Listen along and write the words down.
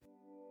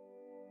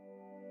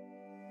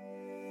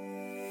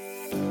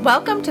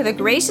Welcome to the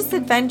Gracious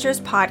Adventures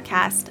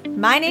podcast.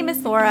 My name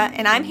is Laura,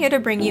 and I'm here to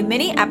bring you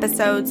mini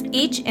episodes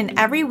each and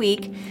every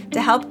week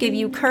to help give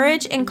you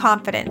courage and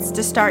confidence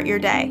to start your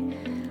day.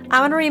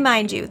 I want to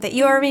remind you that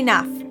you are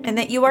enough and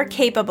that you are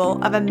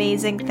capable of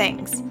amazing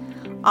things.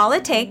 All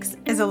it takes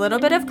is a little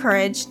bit of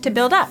courage to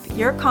build up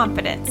your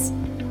confidence.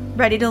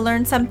 Ready to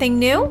learn something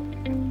new?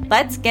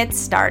 Let's get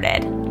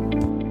started.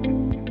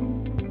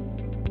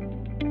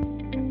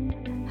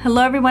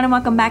 Hello, everyone, and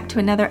welcome back to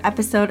another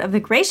episode of the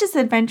Gracious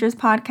Adventures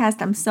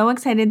podcast. I'm so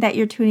excited that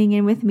you're tuning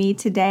in with me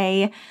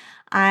today.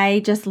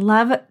 I just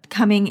love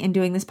coming and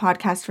doing this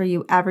podcast for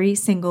you every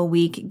single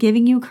week,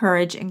 giving you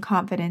courage and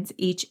confidence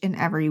each and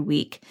every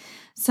week.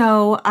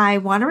 So I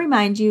want to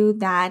remind you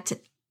that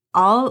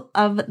all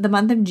of the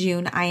month of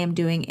June, I am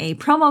doing a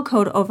promo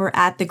code over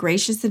at the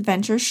Gracious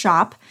Adventures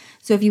shop.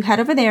 So if you head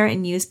over there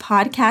and use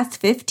podcast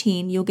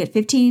 15, you'll get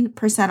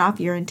 15% off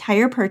your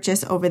entire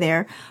purchase over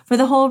there for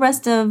the whole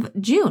rest of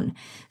June.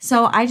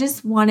 So I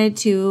just wanted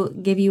to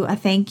give you a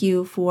thank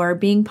you for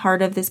being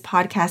part of this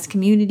podcast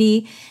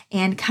community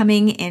and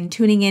coming and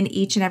tuning in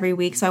each and every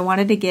week. So I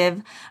wanted to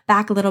give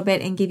back a little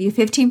bit and give you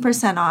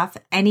 15% off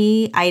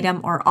any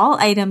item or all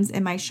items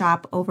in my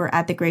shop over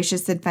at the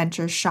Gracious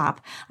Adventures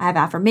shop. I have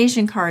affirmation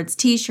cards,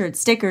 t-shirts,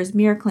 stickers,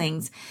 mirror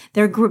clings.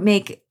 They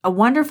make a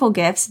wonderful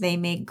gifts. They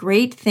make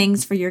great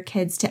things for your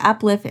kids to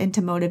uplift and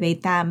to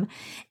motivate them.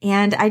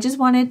 And I just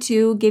wanted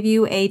to give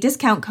you a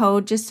discount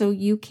code just so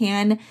you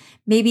can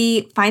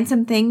maybe find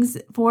some things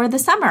for the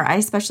summer. I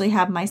especially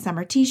have my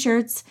summer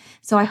t-shirts.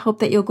 So I hope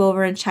that you'll go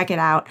over and check it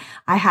out.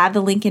 I have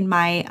the link in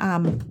my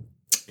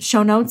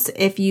show notes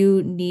if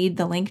you need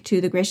the link to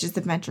the Gracious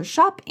Adventures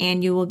shop,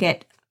 and you will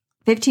get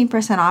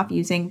 15% off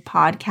using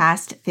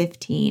podcast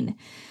 15.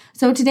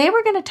 So today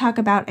we're going to talk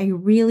about a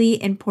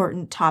really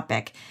important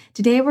topic.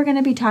 Today we're going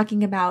to be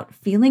talking about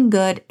feeling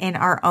good in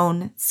our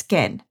own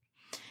skin.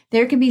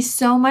 There can be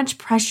so much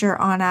pressure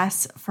on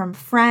us from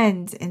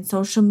friends and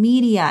social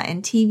media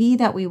and TV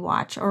that we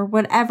watch or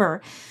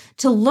whatever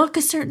to look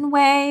a certain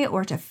way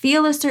or to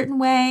feel a certain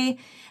way.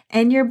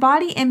 And your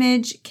body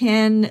image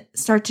can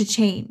start to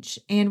change.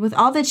 And with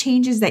all the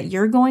changes that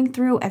you're going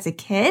through as a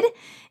kid,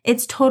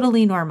 it's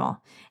totally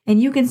normal. And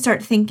you can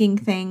start thinking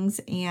things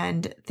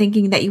and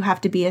thinking that you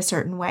have to be a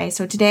certain way.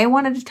 So today I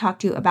wanted to talk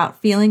to you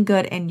about feeling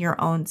good in your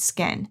own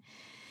skin.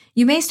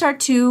 You may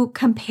start to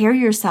compare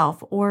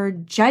yourself or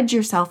judge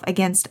yourself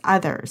against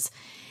others.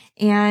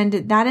 And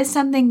that is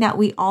something that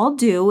we all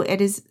do. It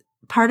is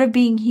part of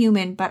being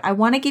human, but I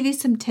want to give you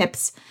some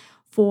tips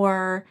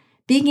for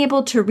being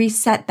able to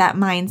reset that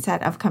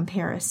mindset of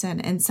comparison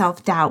and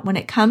self-doubt when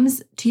it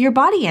comes to your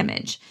body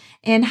image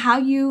and how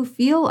you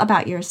feel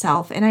about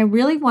yourself. And I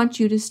really want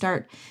you to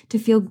start to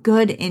feel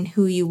good in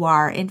who you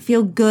are and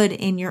feel good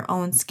in your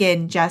own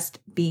skin, just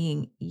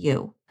being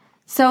you.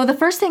 So the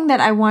first thing that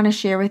I want to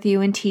share with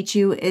you and teach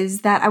you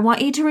is that I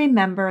want you to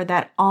remember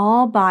that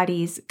all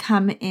bodies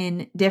come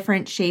in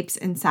different shapes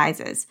and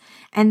sizes,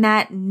 and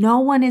that no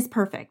one is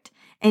perfect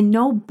and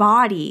no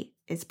body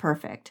is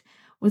perfect.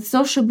 With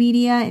social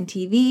media and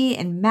TV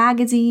and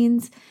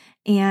magazines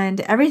and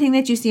everything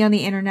that you see on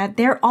the internet,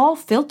 they're all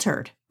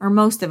filtered, or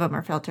most of them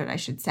are filtered, I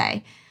should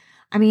say.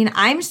 I mean,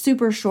 I'm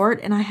super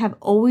short and I have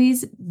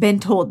always been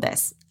told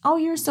this. Oh,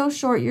 you're so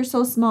short, you're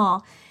so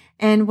small.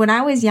 And when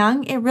I was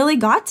young, it really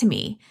got to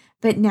me.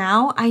 But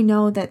now I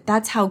know that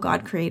that's how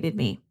God created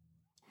me.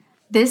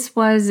 This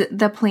was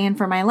the plan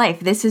for my life.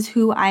 This is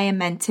who I am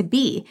meant to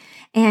be.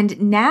 And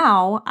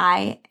now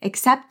I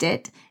accept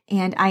it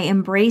and I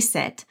embrace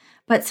it.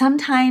 But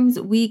sometimes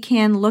we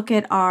can look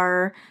at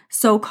our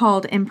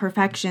so-called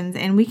imperfections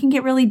and we can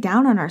get really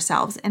down on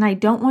ourselves. And I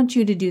don't want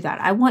you to do that.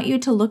 I want you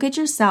to look at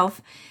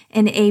yourself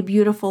in a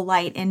beautiful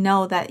light and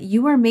know that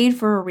you are made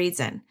for a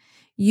reason.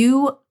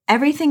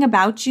 Everything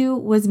about you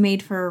was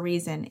made for a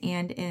reason.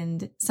 And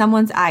in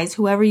someone's eyes,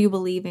 whoever you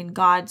believe in,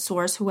 God,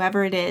 source,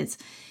 whoever it is,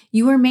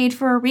 you were made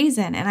for a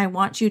reason. And I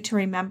want you to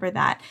remember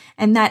that.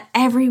 And that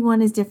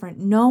everyone is different.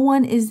 No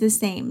one is the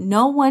same.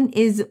 No one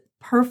is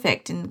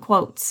perfect, in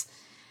quotes.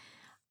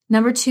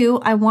 Number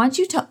 2, I want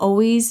you to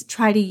always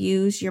try to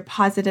use your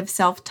positive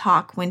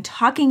self-talk when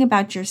talking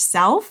about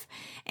yourself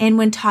and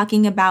when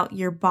talking about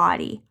your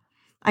body.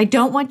 I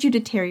don't want you to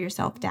tear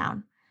yourself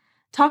down.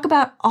 Talk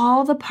about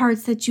all the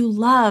parts that you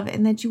love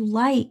and that you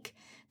like.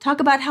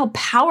 Talk about how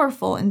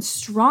powerful and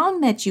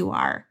strong that you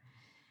are.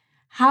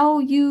 How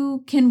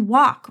you can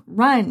walk,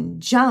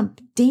 run,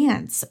 jump,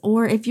 dance,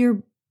 or if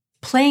you're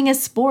playing a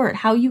sport,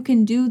 how you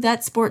can do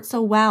that sport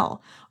so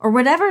well, or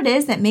whatever it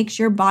is that makes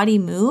your body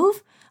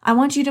move. I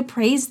want you to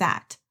praise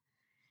that.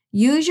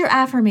 Use your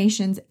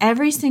affirmations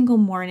every single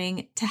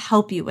morning to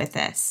help you with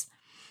this.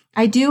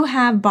 I do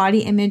have body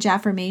image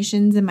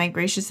affirmations in my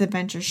Gracious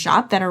Adventures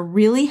shop that are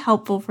really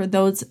helpful for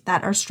those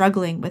that are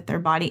struggling with their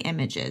body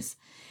images.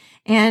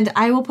 And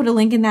I will put a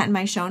link in that in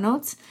my show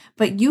notes,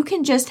 but you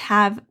can just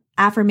have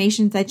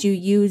affirmations that you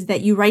use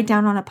that you write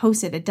down on a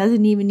Post-it. It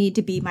doesn't even need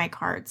to be my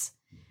cards.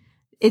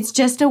 It's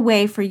just a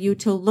way for you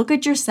to look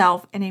at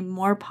yourself in a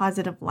more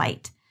positive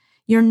light.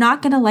 You're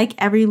not going to like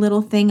every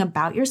little thing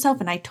about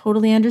yourself, and I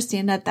totally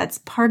understand that. That's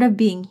part of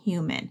being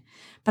human.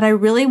 But I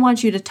really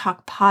want you to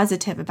talk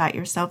positive about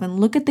yourself and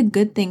look at the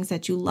good things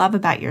that you love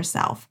about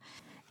yourself.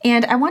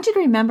 And I want you to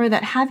remember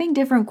that having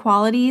different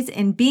qualities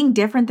and being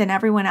different than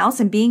everyone else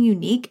and being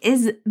unique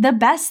is the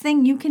best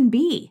thing you can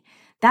be.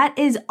 That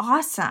is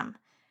awesome.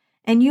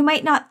 And you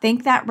might not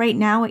think that right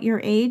now at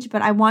your age,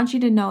 but I want you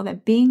to know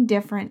that being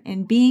different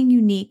and being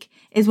unique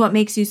is what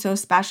makes you so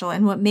special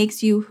and what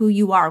makes you who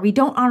you are. We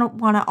don't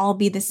want to all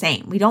be the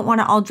same. We don't want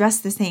to all dress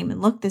the same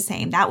and look the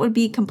same. That would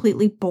be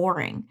completely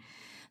boring.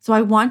 So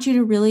I want you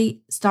to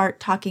really start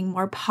talking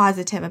more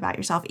positive about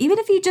yourself. Even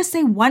if you just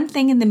say one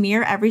thing in the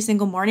mirror every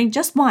single morning,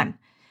 just one,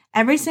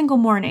 every single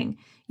morning,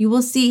 you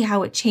will see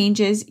how it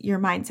changes your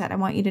mindset. I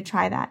want you to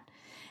try that.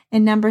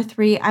 And number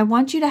 3, I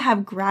want you to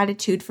have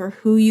gratitude for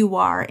who you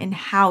are and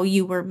how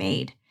you were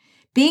made.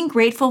 Being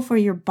grateful for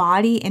your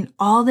body and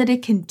all that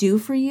it can do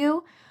for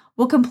you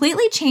will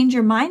completely change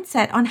your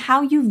mindset on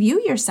how you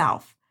view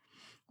yourself.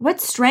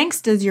 What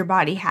strengths does your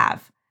body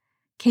have?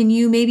 Can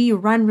you maybe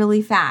run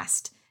really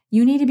fast?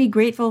 You need to be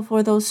grateful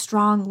for those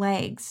strong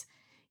legs.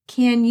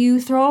 Can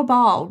you throw a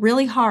ball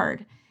really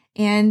hard?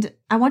 And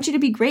I want you to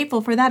be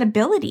grateful for that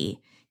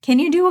ability. Can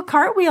you do a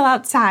cartwheel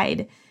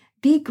outside?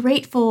 Be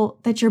grateful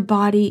that your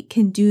body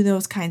can do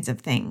those kinds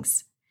of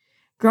things.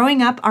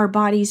 Growing up, our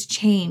bodies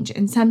change,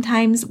 and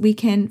sometimes we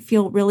can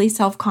feel really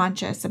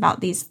self-conscious about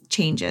these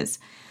changes.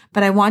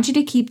 But I want you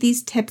to keep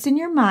these tips in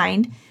your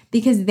mind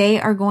because they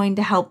are going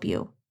to help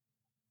you.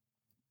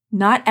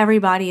 Not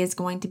everybody is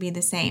going to be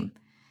the same.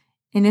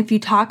 And if you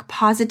talk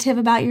positive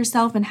about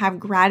yourself and have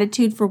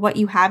gratitude for what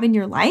you have in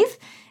your life,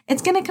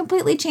 it's going to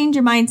completely change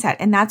your mindset.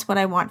 And that's what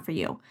I want for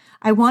you.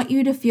 I want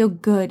you to feel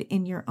good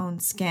in your own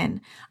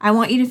skin. I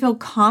want you to feel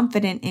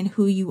confident in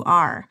who you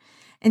are.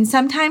 And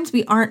sometimes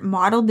we aren't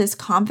modeled this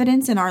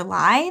confidence in our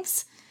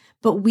lives,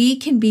 but we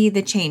can be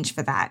the change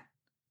for that.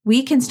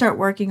 We can start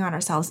working on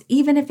ourselves,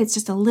 even if it's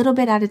just a little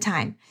bit at a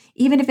time,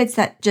 even if it's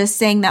that just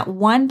saying that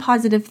one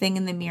positive thing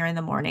in the mirror in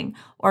the morning,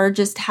 or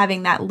just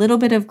having that little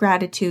bit of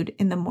gratitude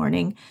in the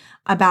morning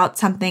about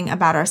something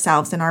about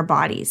ourselves and our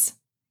bodies.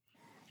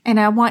 And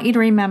I want you to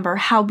remember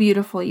how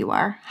beautiful you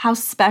are, how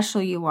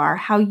special you are,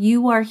 how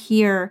you are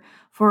here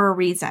for a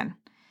reason.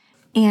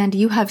 And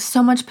you have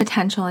so much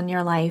potential in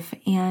your life,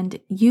 and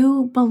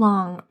you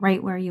belong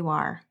right where you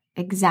are,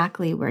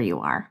 exactly where you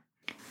are.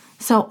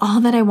 So all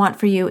that I want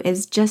for you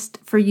is just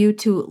for you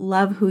to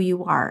love who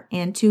you are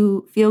and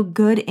to feel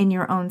good in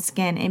your own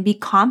skin and be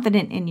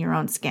confident in your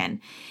own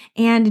skin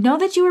and know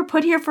that you were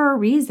put here for a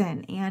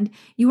reason and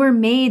you were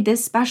made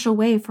this special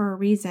way for a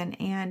reason,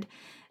 and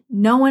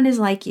no one is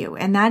like you.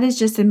 And that is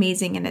just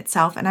amazing in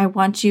itself. And I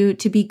want you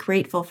to be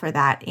grateful for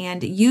that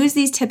and use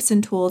these tips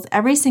and tools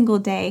every single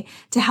day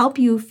to help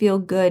you feel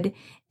good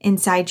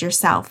inside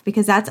yourself,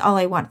 because that's all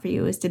I want for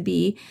you, is to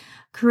be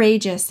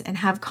courageous and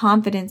have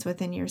confidence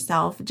within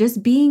yourself,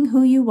 just being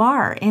who you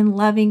are and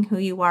loving who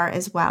you are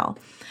as well.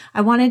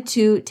 I wanted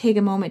to take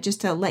a moment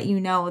just to let you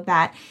know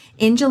that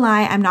in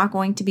July, I'm not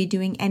going to be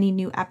doing any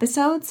new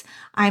episodes.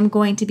 I'm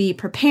going to be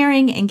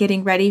preparing and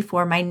getting ready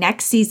for my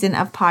next season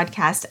of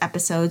podcast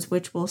episodes,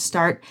 which will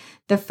start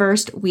the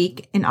first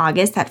week in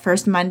August, that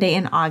first Monday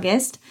in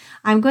August.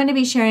 I'm going to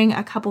be sharing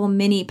a couple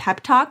mini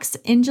pep talks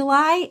in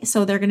July.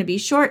 So they're going to be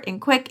short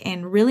and quick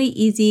and really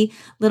easy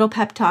little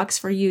pep talks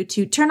for you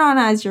to turn on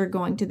as you're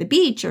going to the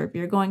beach, or if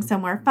you're going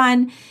somewhere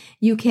fun,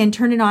 you can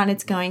turn it on.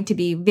 It's going to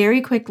be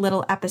very quick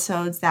little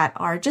episodes that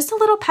are just a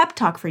little pep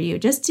talk for you,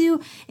 just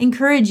to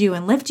encourage you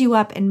and lift you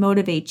up and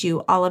motivate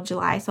you all of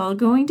July. So I'm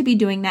going to be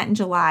doing that in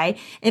July.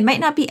 It might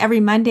not be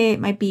every Monday. It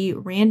might be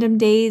random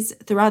days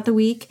throughout the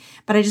week,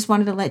 but I just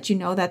wanted to let you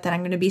know that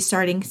I'm going to be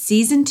starting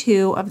season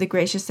 2 of the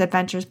Gracious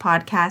Adventures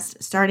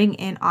podcast starting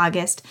in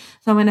August.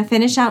 So I'm going to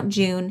finish out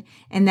June,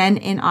 and then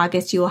in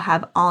August, you will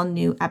have all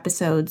new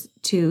episodes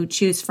to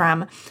choose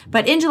from.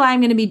 But in July, I'm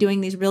going to be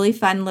doing these really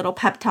fun little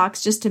pep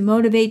talks just to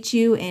motivate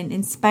you and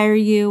inspire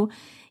you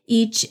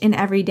each and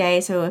every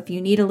day. So if you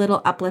need a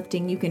little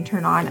uplifting, you can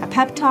turn on a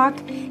pep talk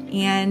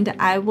and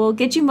I will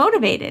get you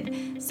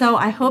motivated. So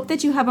I hope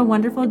that you have a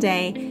wonderful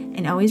day,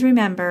 and always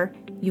remember,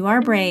 you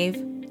are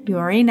brave, you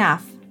are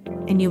enough,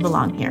 and you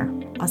belong here.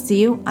 I'll see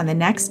you on the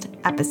next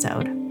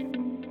episode.